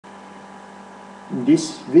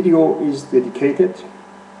This video is dedicated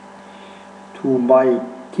to my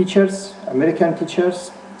teachers, American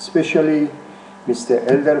teachers, especially Mr.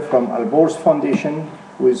 Elder from Al-Borz Foundation,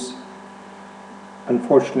 who is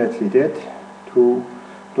unfortunately dead, to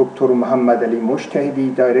Dr. Muhammad Ali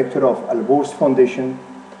Mushtahidi, director of Al-Borz Foundation,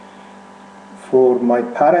 for my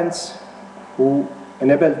parents who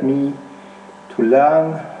enabled me to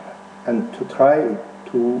learn and to try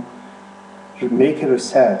to make a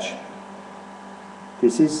research.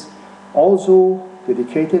 This is also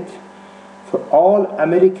dedicated for all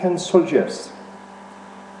American soldiers,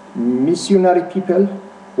 missionary people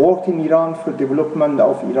worked in Iran for development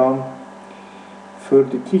of Iran, for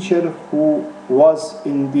the teacher who was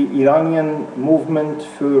in the Iranian movement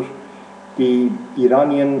for the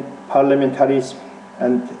Iranian parliamentarism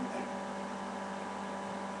and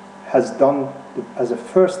has done as a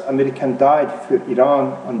first American died for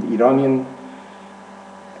Iran on the Iranian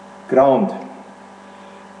ground.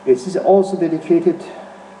 It is also dedicated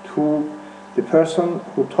to the person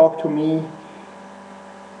who talked to me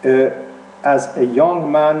as a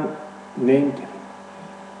young man named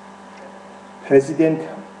President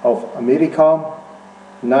of America,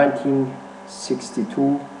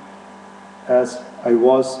 1962, as I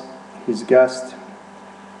was his guest.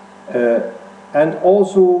 And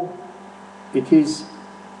also it is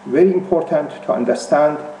very important to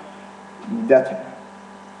understand that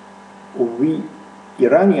we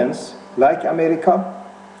Iranians like America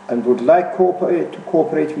and would like to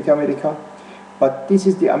cooperate with America, but this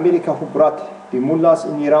is the America who brought the mullahs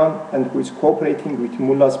in Iran and who is cooperating with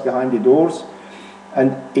mullahs behind the doors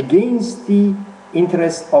and against the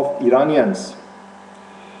interests of Iranians.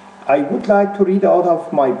 I would like to read out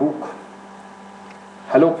of my book,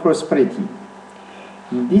 Hello Prosperity.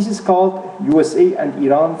 This is called USA and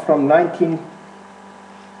Iran from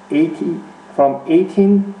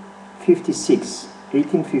 1856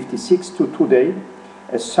 to today,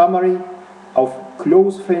 a summary of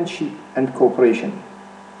close friendship and cooperation.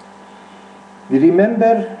 We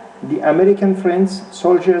remember the American friends,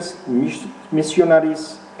 soldiers,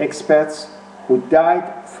 missionaries, experts who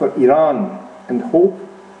died for Iran and hope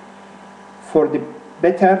for the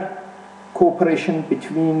better cooperation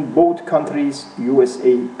between both countries,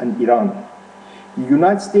 USA and Iran. The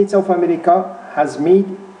United States of America has made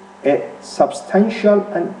a substantial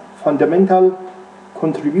and fundamental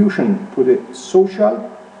contribution to the social,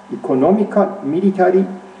 economical, military,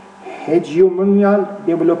 hegemonial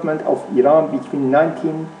development of Iran between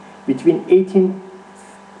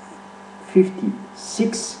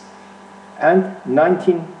 1856 and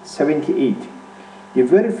 1978. The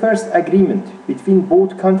very first agreement between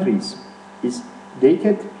both countries is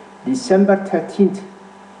dated December 13th,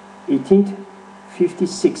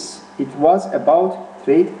 1856. It was about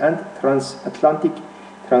trade and transatlantic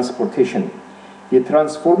transportation. The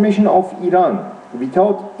transformation of Iran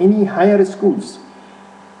without any higher schools,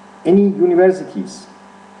 any universities,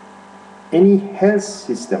 any health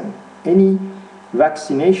system, any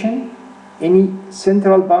vaccination, any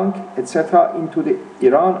central bank, etc., into the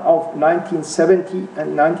Iran of 1970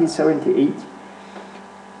 and 1978.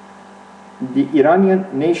 The Iranian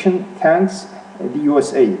nation thanks the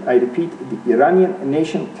USA. I repeat, the Iranian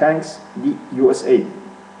nation thanks the USA.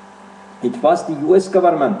 It was the US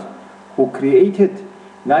government who created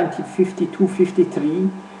 1952-53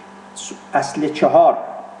 Asle Chahar,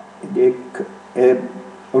 the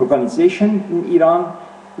organization in Iran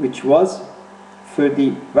which was for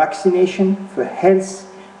the vaccination, for health,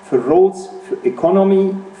 for roads, for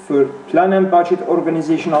economy, for plan and budget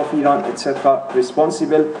organization of Iran, etc.,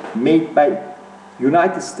 responsible, made by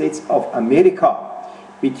United States of America.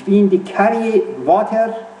 Between the carriage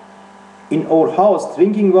water in our house,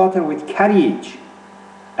 drinking water with carriage,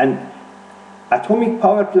 and atomic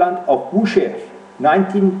power plant of Bushehr,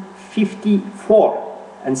 1954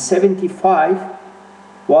 and 75,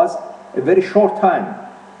 was a very short time.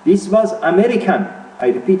 This was American, I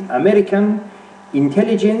repeat, American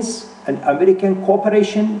intelligence and American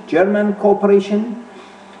cooperation, German cooperation,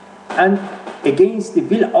 and against the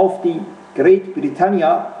will of the Great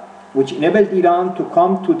Britannia, which enabled Iran to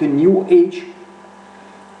come to the new age.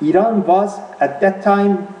 Iran was at that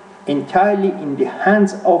time entirely in the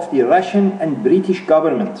hands of the Russian and British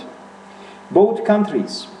government. Both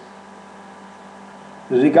countries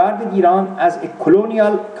regarded Iran as a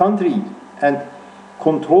colonial country and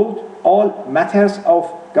controlled all matters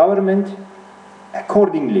of government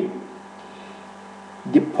accordingly.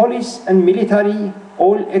 The police and military,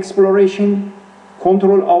 oil exploration,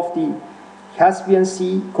 control of the Caspian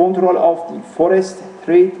Sea, control of the forest,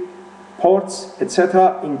 trade, ports,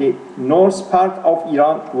 etc. in the north part of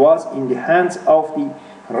Iran was in the hands of the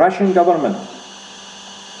Russian government.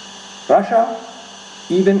 Russia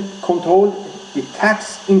even controlled the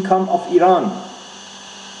tax income of Iran.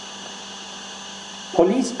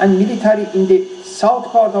 Police and military in the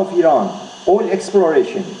south part of Iran, oil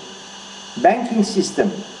exploration, banking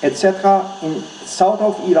system, etc. in south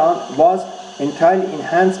of Iran was entirely in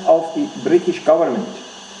hands of the British government.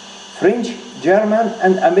 French, German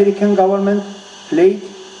and American government played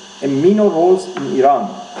a minor roles in Iran.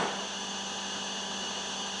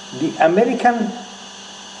 The American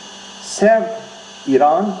served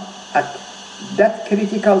Iran at that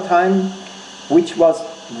critical time, which was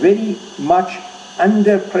very much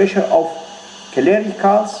under pressure of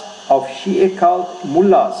clericals, of Shia cult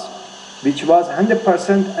mullahs, which was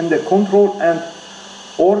 100% under control and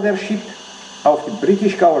ordership of the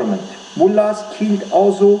British government. Mullahs killed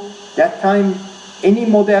also that time any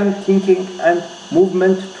modern thinking and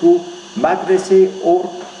movement through madrasa or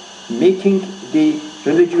making the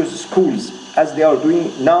religious schools as they are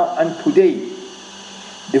doing now and today.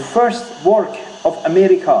 The first work of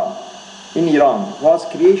America in Iran was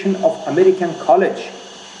creation of American College.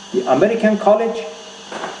 The American College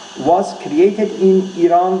was created in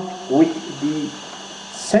Iran with the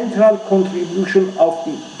central contribution of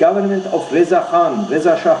the government of Reza Shah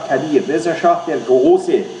Reza Shah the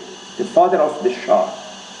Greate, the father of the Shah.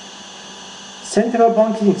 Central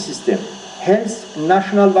banking system, health,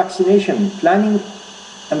 national vaccination, planning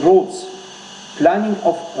and roads, planning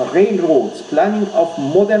of railroads, planning of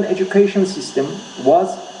modern education system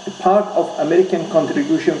was a part of American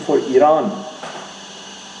contribution for Iran.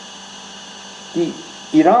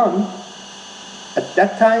 Iran at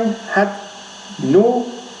that time had no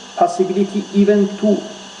possibility even to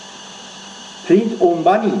print own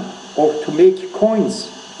money or to make coins.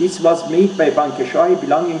 This was made by Bushehr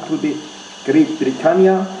belonging to the Great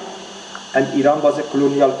Britannia, and Iran was a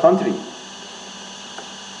colonial country.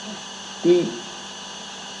 The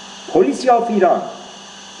policy of Iran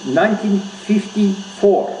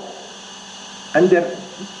 1954 under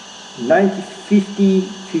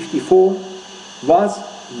 1950-54 was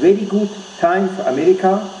very good time for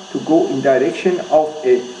America to go in direction of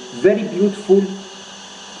a very beautiful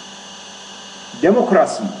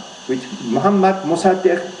democracy with Mohammad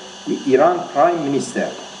Mossadegh, the Iran Prime Minister.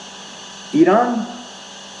 Iran,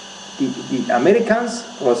 the Americans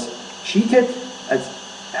was cheated as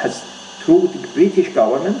through the British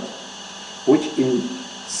government, which in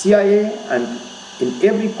CIA and in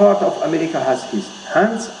every part of America has his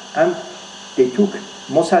hands, and they took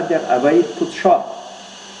Mossadegh away to Shah.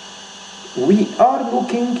 We are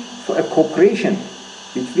looking for a cooperation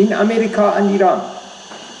between America and Iran,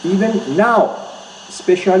 even now,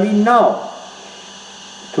 especially now,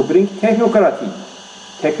 to bring technology,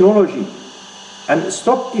 and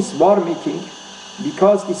stop this war making,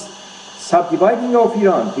 because this subdividing of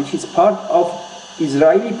Iran, which is part of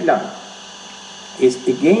Israeli plan, is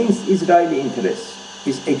against Israeli interests,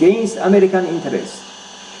 is against American interests.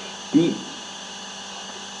 The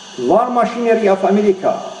war machinery of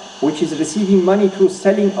America, which is receiving money through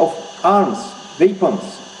selling of arms,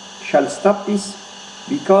 weapons, shall stop this,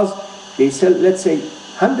 because they sell, let's say,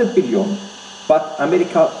 100 billion, but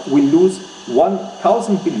America will lose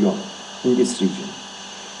 1,000 billion in this region.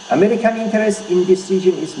 American interest in this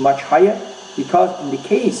region is much higher, because in the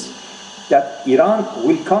case that Iran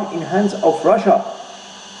will come in hands of Russia,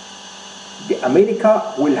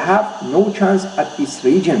 America will have no chance at this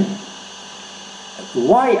region.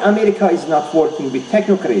 Why America is not working with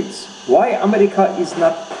technocrats? Why America is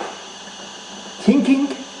not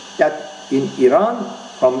thinking that in Iran,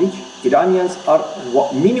 from which Iranians are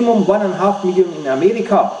minimum 1.5 million in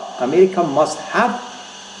America, America must have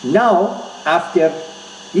now, after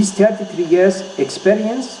these 33 years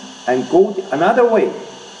experience, and go another way.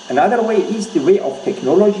 Another way is the way of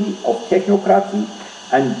technology, of technocracy,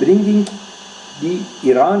 and bringing the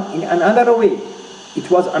Iran in another way. It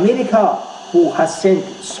was America who has sent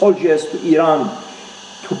soldiers to Iran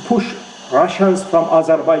to push Russians from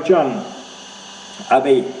Azerbaijan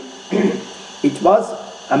away. It was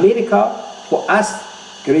America who asked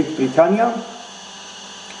Great Britannia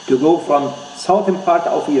to go from southern part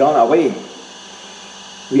of Iran away.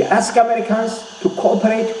 We ask Americans to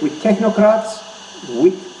cooperate with technocrats,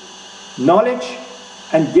 with knowledge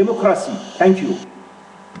and democracy. Thank you.